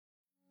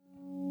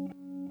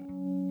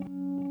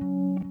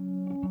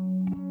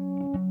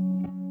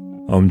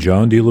I'm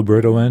John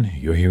DiLiberto, and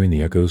you're hearing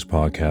the Echoes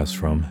podcast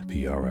from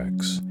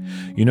PRX.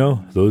 You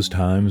know, those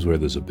times where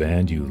there's a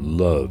band you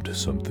loved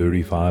some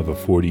 35 or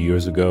 40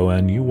 years ago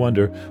and you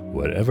wonder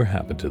whatever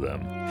happened to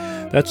them.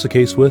 That's the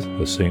case with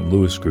a St.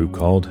 Louis group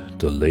called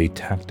Delay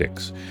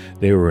Tactics.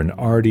 They were an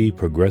arty,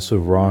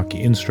 progressive rock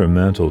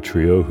instrumental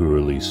trio who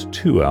released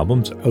 2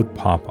 albums, Out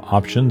Pop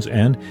Options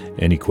and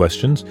Any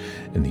Questions,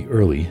 in the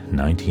early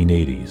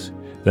 1980s.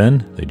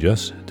 Then they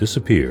just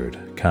disappeared,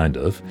 kind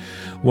of.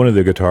 One of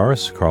their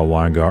guitarists, Carl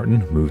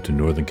Weingarten, moved to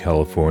Northern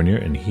California,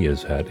 and he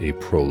has had a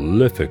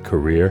prolific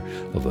career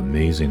of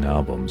amazing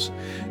albums.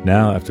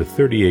 Now, after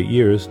 38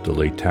 years,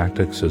 Delay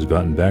Tactics has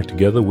gotten back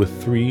together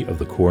with 3 of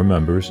the core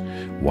members,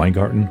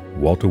 Weingarten,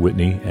 Walter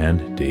Whitney,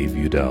 and Dave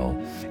Udell.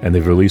 And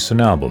they've released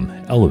an album,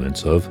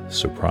 Elements of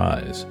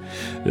Surprise.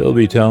 They'll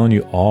be telling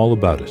you all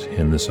about it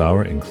in this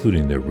hour,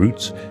 including their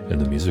roots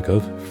and the music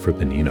of Fripp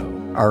and Eno.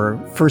 Our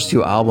first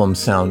 2 albums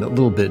sound a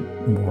little bit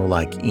more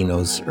like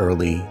Eno's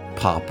early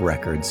pop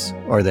records,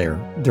 or they're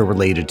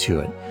related to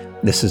it.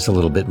 This is a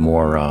little bit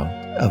more of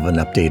an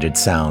updated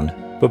sound.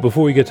 But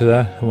before we get to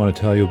that, I want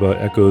to tell you about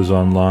Echoes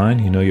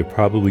Online. You know, you're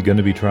probably going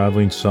to be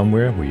traveling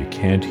somewhere where you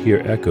can't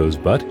hear echoes,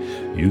 but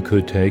you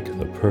could take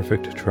the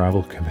perfect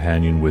travel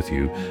companion with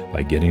you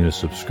by getting a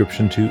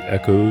subscription to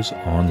Echoes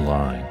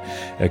Online.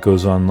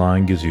 Echoes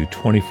Online gives you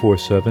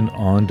 24/7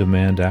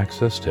 on-demand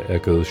access to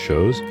Echoes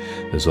shows.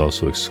 There's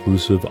also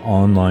exclusive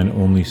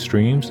online-only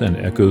streams and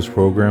Echoes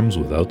programs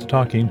without the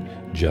talking,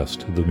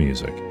 just the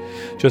music.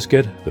 Just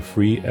get the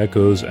free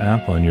Echoes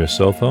app on your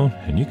cell phone,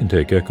 and you can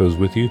take Echoes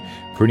with you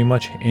pretty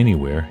much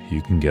anywhere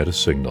you can get a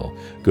signal.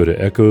 Go to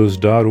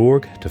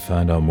echoes.org to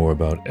find out more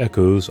about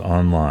Echoes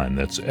Online.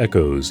 That's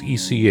Echoes,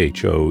 ECHOES.org,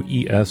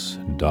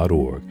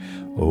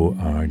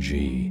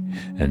 O-R-G.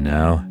 And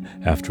now,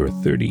 after a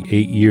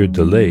 38-year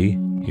delay,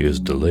 here's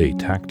Delay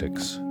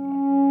Tactics.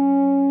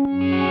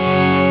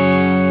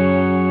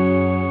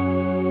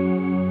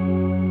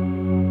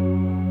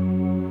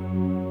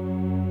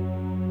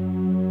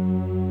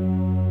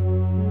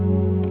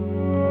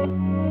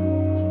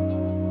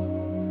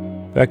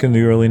 Back in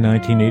the early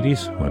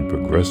 1980s, when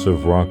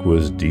progressive rock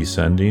was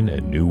descending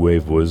and new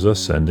wave was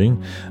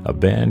ascending, a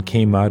band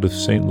came out of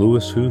St.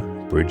 Louis who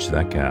bridged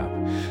that gap.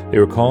 They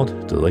were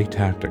called Delay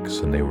Tactics,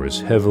 and they were as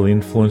heavily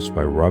influenced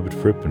by Robert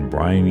Fripp and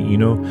Brian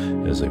Eno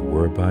as they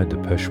were by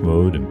Depeche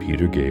Mode and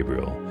Peter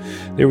Gabriel.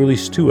 They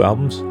released 2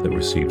 albums that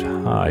received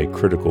high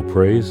critical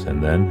praise,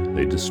 and then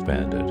they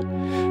disbanded.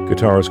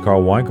 Guitarist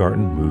Carl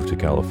Weingarten moved to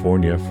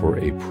California for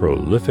a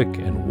prolific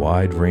and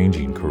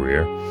wide-ranging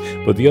career,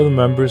 but the other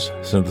members,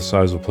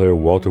 synthesizer player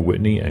Walter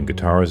Whitney and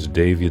guitarist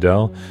Dave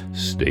Udell,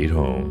 stayed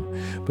home.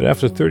 But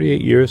after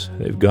 38 years,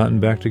 they've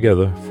gotten back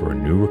together for a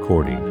new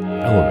recording,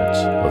 Elements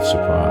of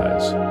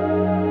Surprise.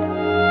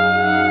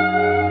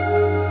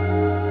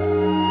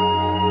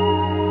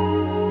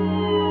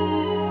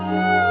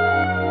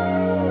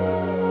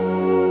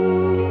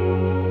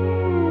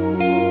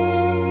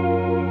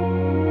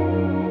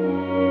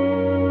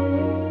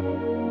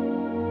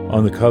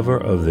 On the cover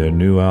of their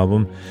new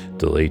album,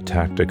 Delay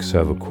Tactics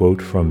have a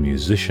quote from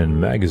Musician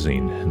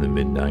magazine in the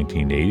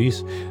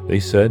mid-1980s. They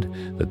said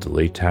that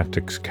Delay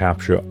Tactics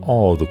capture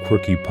all the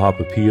quirky pop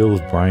appeal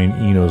of Brian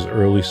Eno's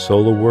early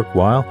solo work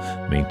while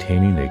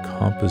maintaining a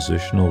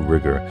compositional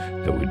rigor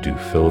that would do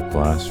Philip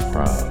Glass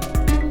proud.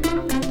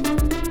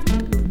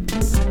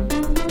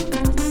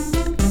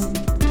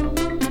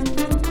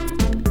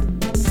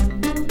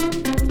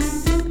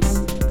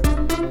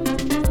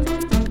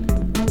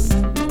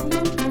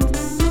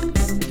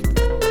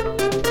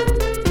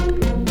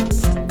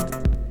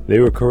 They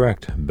were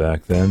correct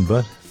back then,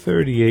 but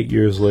 38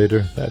 years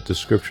later, that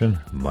description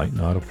might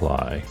not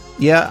apply.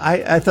 Yeah,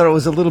 I thought it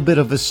was a little bit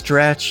of a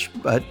stretch,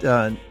 but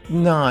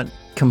not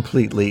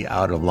completely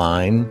out of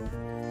line.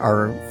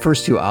 Our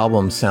first 2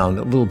 albums sound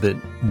a little bit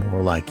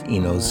more like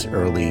Eno's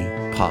early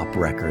pop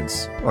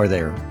records, or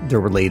they're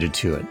related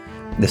to it.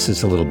 This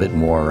is a little bit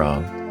more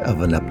of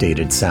an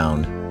updated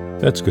sound.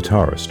 That's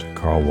guitarist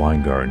Carl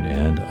Weingarten,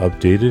 and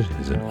updated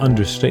is an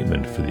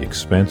understatement for the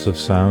expansive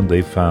sound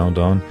they found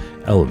on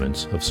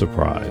Elements of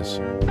Surprise.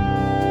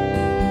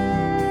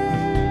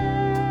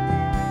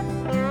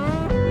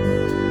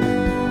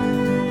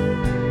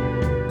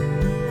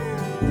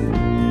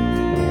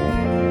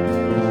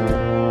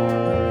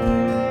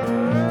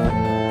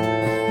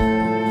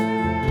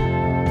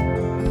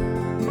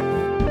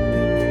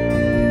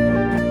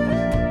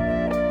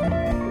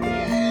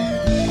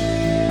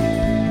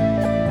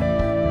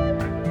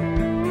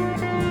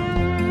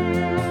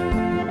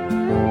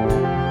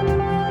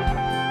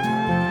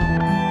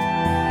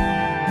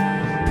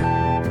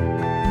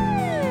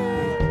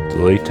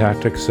 Delay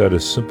Tactics had a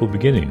simple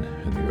beginning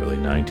in the early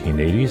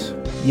 1980s.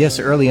 Yes,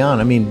 early on.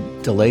 I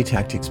mean, Delay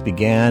Tactics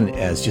began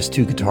as just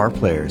 2 guitar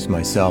players,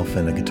 myself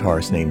and a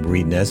guitarist named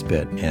Reed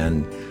Nesbitt,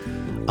 and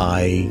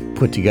I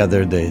put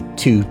together the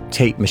 2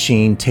 tape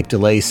machine, tape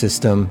delay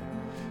system.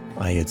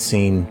 I had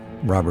seen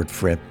Robert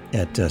Fripp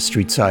at a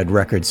Streetside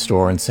Record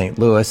store in St.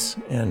 Louis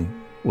and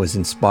was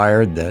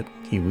inspired that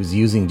he was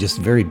using just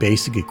very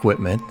basic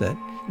equipment that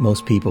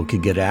most people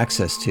could get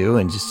access to,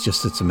 and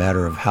just it's a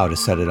matter of how to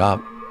set it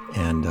up.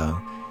 And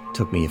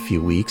took me a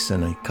few weeks,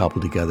 and I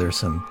cobbled together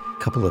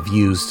couple of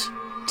used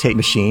tape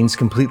machines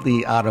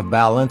completely out of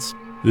balance.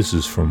 This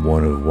is from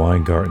one of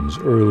Weingarten's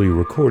early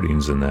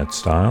recordings in that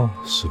style,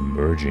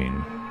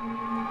 Submerging.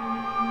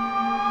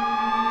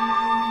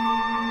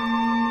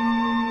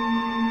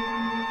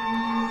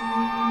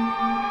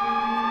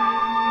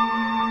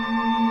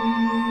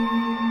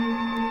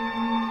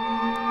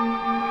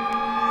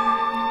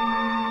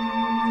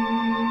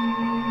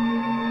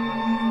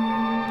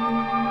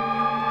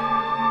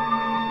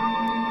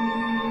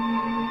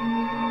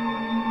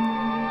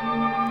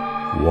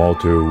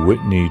 Walter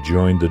Whitney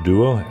joined the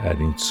duo,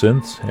 adding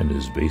synths and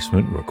his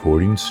basement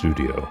recording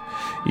studio.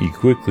 He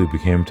quickly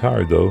became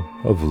tired, though,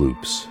 of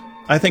loops.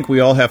 I think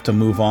we all have to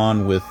move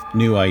on with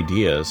new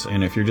ideas,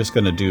 and if you're just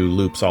going to do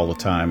loops all the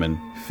time and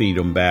feed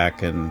them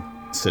back and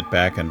sit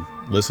back and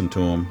listen to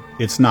them,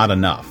 it's not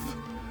enough.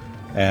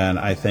 And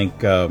I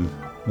think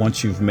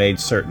once you've made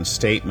certain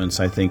statements,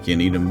 I think you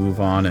need to move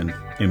on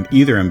and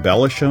either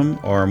embellish them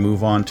or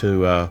move on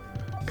to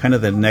kind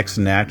of the next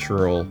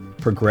natural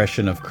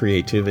progression of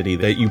creativity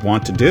that you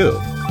want to do.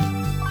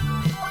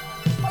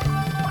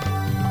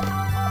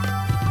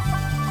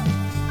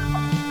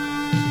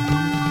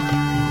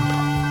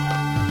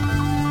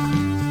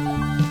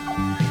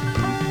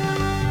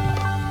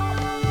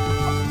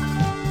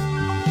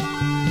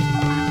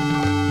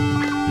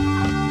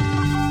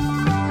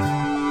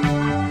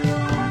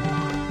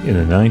 In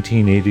a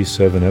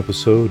 1987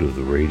 episode of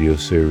the radio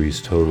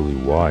series Totally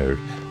Wired,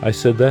 I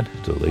said that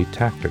Delay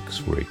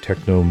Tactics were a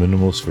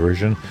techno-minimalist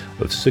version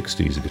of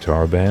 60s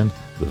guitar band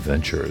The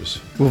Ventures.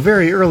 Well,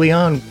 very early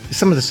on,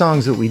 some of the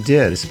songs that we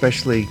did,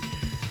 especially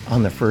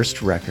on the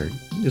first record,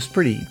 it was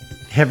pretty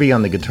heavy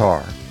on the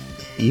guitar,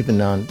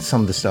 even on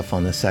some of the stuff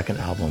on the second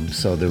album.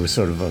 So there was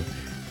sort of a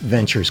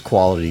Ventures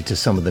quality to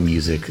some of the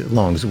music,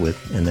 along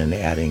with, and then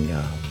adding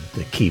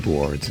the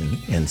keyboards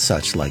and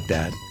such like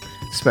that.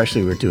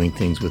 Especially we're doing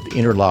things with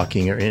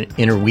interlocking or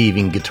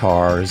interweaving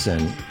guitars,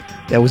 and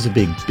that was a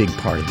big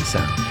part of the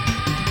sound.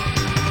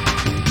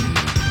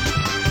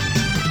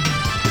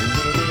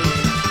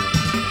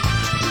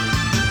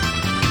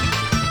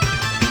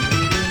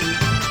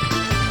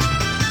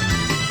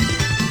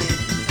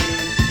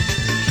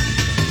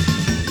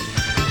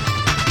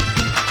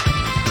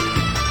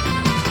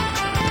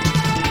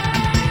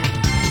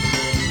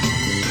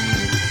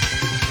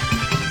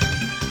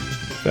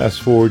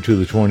 Fast forward to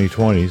the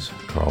 2020s,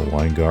 Carl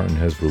Weingarten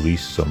has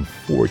released some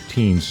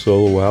 14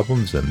 solo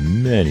albums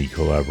and many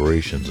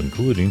collaborations,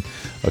 including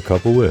a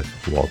couple with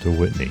Walter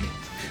Whitney.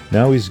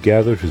 Now he's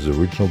gathered his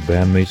original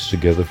bandmates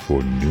together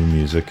for new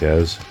music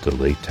as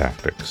Delay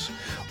Tactics.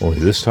 Only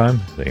this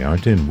time, they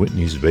aren't in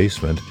Whitney's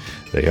basement.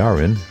 They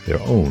are in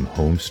their own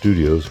home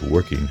studios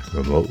working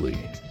remotely.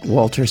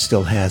 Walter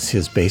still has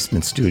his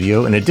basement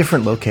studio in a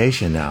different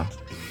location now.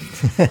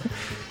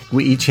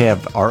 We each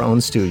have our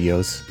own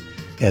studios,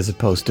 as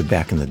opposed to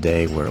back in the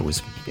day where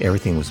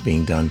everything was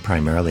being done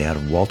primarily out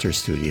of Walter's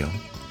studio.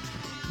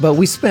 But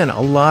we spent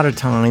a lot of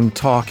time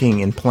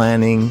talking and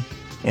planning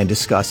and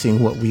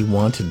discussing what we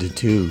wanted to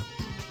do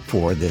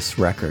for this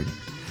record.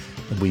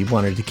 We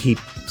wanted to keep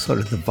sort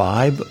of the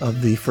vibe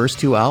of the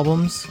first two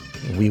albums.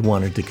 We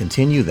wanted to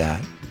continue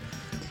that,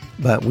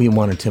 but we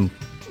wanted to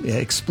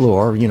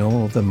explore,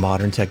 the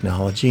modern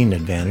technology and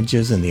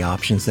advantages and the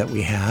options that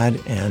we had,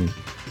 and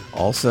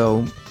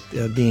also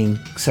being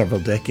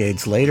several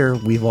decades later,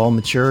 we've all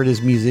matured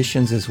as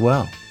musicians as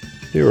well.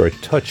 There are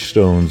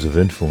touchstones of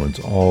influence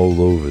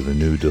all over the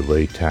new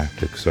Delay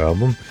Tactics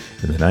album.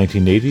 In the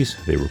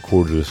 1980s, they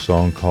recorded a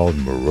song called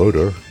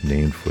Moroder,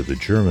 named for the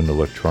German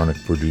electronic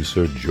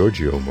producer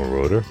Giorgio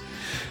Moroder.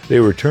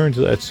 They returned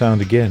to that sound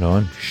again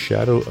on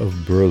Shadow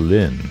of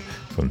Berlin.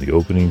 From the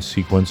opening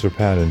sequencer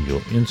pattern,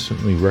 you'll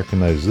instantly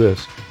recognize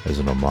this as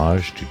an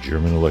homage to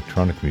German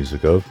electronic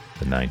music of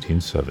the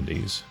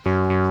 1970s.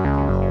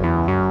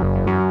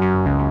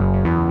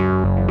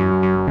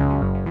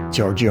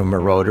 Giorgio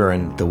Moroder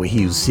and the way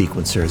he used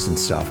sequencers and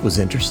stuff was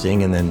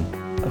interesting. And then,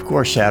 of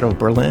course, Shadow of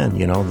Berlin,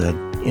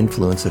 the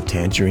influence of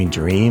Tangerine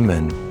Dream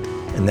and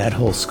that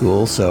whole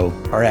school. So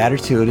our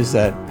attitude is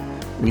that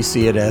we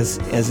see it as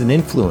an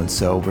influence.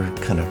 So we're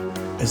kind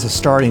of as a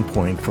starting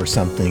point for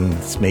something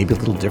that's maybe a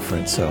little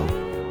different. So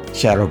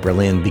Shadow of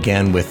Berlin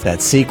began with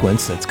that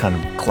sequence that's kind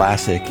of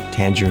classic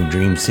Tangerine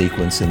Dream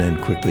sequence, and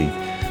then quickly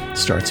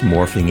starts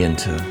morphing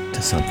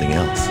into something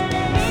else.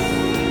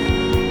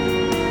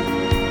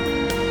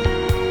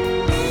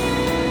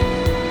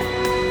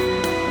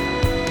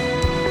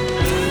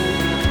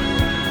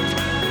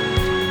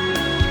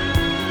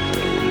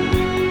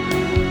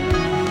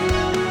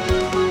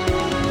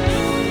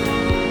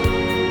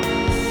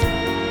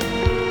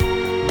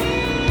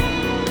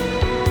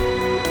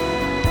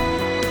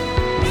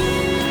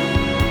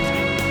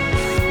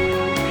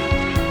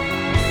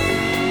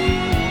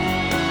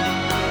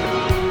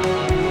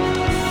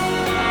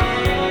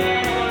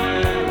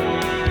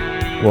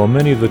 While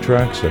many of the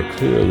tracks are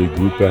clearly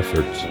group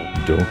efforts,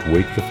 Don't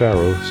Wake the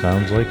Pharaoh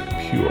sounds like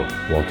pure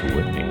Walter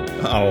Whitney.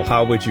 Oh,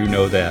 how would you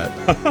know that?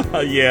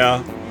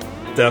 Yeah,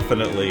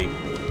 definitely.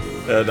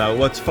 Now,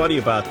 what's funny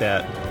about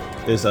that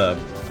is I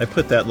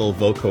put that little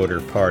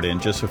vocoder part in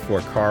just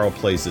before Carl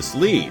plays this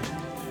lead.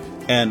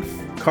 And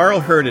Carl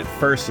heard it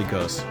first. He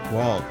goes,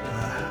 Walt,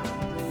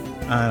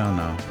 I don't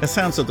know. That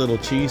sounds a little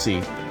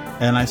cheesy.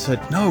 And I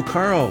said, no,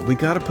 Carl, we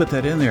got to put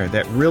that in there.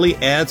 That really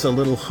adds a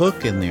little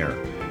hook in there.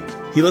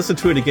 He listened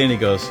to it again. He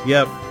goes,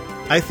 yep,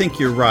 I think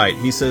you're right.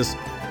 He says,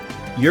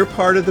 you're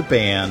part of the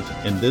band,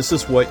 and this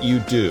is what you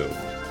do.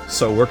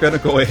 So we're going to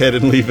go ahead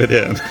and leave it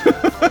in.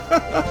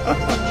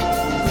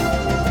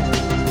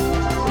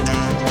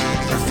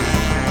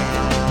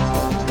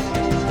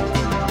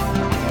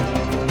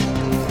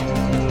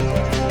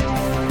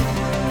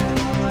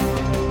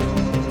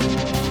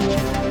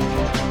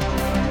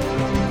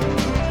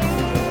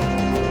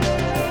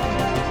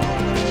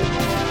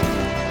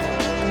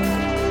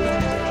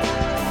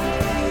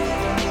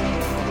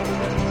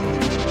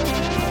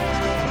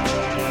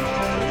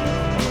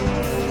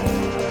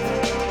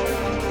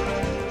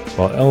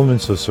 While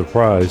Elements of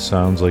Surprise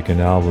sounds like an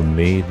album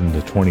made in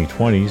the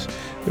 2020s,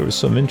 there are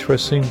some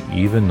interesting,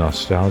 even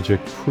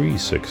nostalgic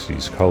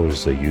pre-60s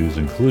colors they use,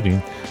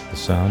 including the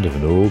sound of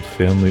an old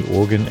family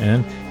organ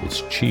and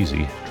its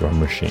cheesy drum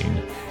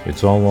machine.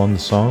 It's all on the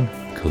song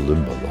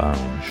Kalimba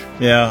Lounge.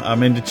 Yeah,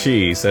 I'm into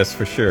cheese, that's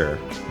for sure.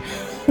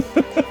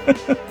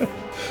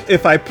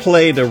 If I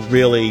played a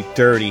really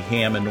dirty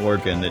Hammond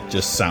organ that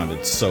just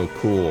sounded so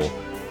cool,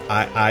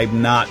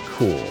 I'm not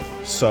cool.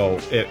 So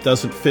it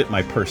doesn't fit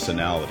my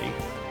personality.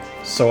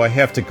 So I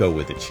have to go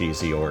with a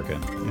cheesy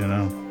organ, you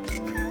know?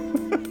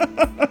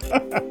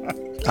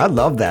 I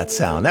love that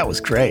sound. That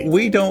was great.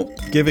 We don't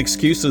give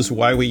excuses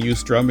why we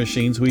use drum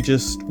machines. We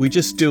just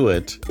do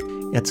it.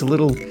 It's a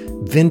little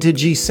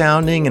vintagey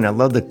sounding, and I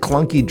love the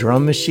clunky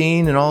drum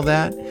machine and all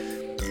that.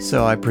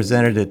 So I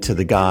presented it to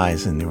the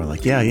guys, and they were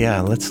like,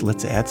 yeah,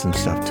 let's add some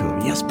stuff to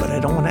it. Yes, but I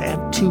don't want to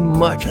add too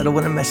much. I don't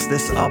want to mess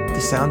this up.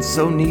 This sounds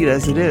so neat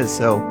as it is.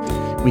 So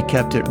we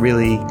kept it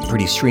really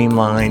pretty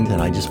streamlined,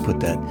 and I just put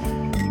that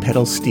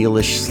pedal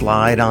steelish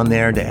slide on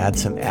there to add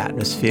some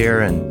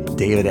atmosphere, and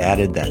David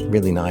added that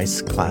really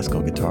nice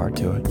classical guitar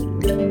to it.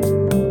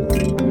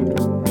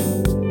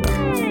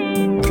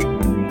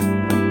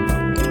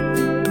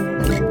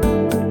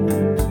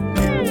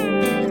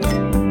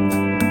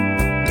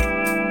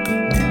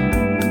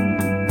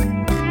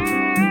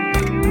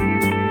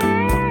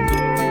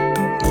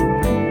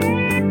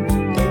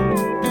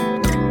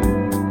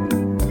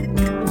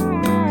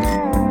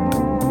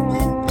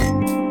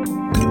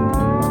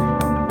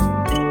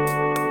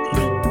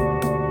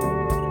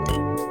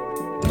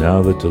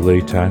 Now that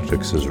Delay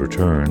Tactics has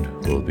returned,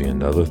 will it be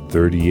another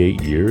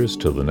 38 years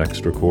till the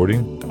next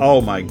recording? Oh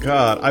my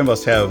God, I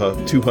must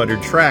have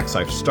 200 tracks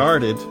I've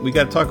started. We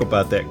got to talk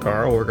about that,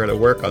 Carl. We're going to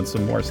work on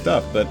some more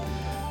stuff. But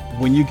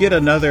when you get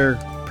another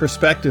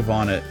perspective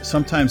on it,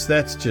 sometimes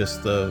that's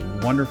just the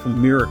wonderful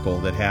miracle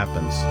that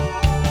happens.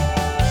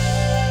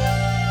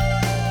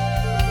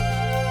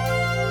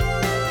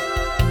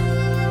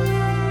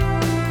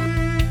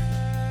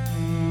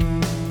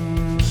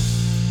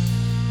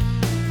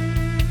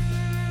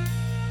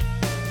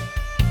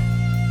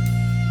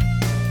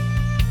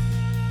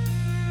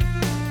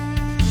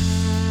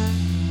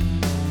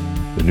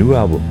 The new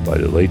album by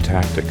Delay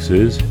Tactics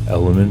is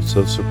Elements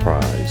of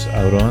Surprise,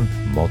 out on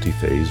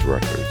Multiphase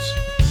Records.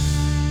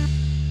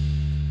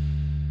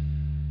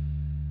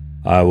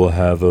 I will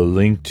have a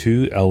link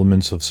to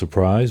Elements of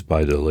Surprise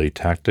by Delay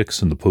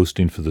Tactics in the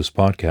posting for this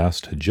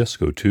podcast. Just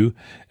go to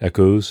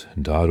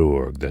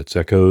echoes.org. That's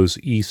echoes,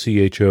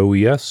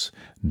 echoes.org,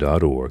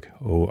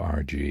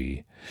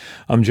 O-R-G.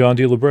 I'm John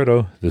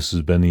DiLibretto. This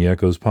has been the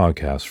Echoes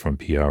Podcast from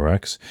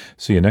PRX.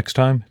 See you next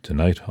time,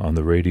 tonight on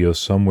the radio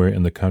somewhere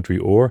in the country,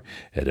 or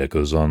at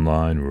Echoes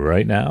Online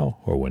right now,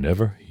 or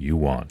whenever you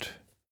want.